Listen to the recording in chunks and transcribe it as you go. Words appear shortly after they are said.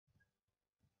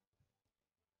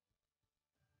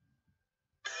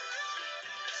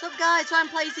What's up guys, Ryan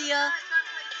Plays here.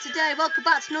 Today, welcome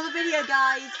back to another video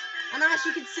guys. And as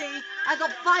you can see, I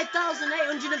got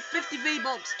 5,850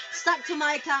 V-Bucks stacked to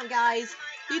my account guys.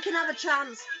 You can have a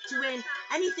chance to win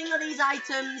anything of these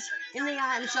items in the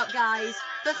item shop guys,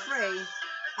 for free.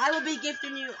 I will be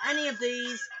gifting you any of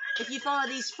these if you follow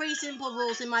these 3 simple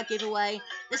rules in my giveaway.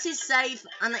 This is safe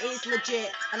and it is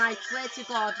legit, and I swear to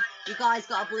God, you guys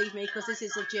gotta believe me because this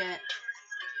is legit.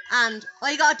 And all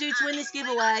you gotta do to win this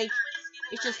giveaway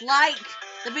is just like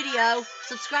the video,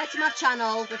 subscribe to my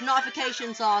channel with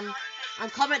notifications on, and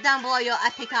comment down below your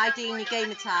epic ID and your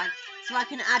gamer tag so I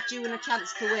can add you in a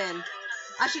chance to win.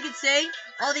 As you can see,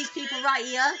 all these people right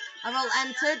here are all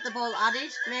entered, they've all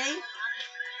added me,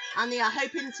 and they are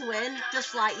hoping to win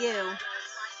just like you.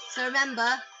 So remember,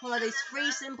 follow these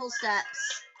 3 simple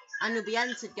steps and you'll be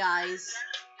entered guys.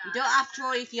 You don't have to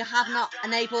worry if you have not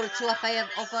enabled a 2FA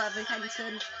offer of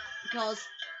attention, because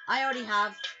I already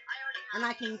have, and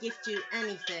I can gift you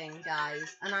anything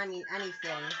guys, and I mean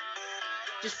anything.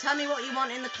 Just tell me what you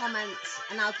want in the comments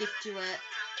and I'll gift you it.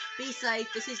 Be safe,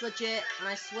 this is legit, and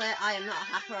I swear I am not a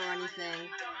hacker or anything.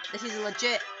 This is a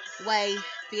legit way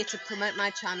for you to promote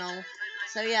my channel.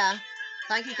 So yeah,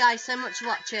 thank you guys so much for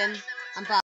watching, and bye.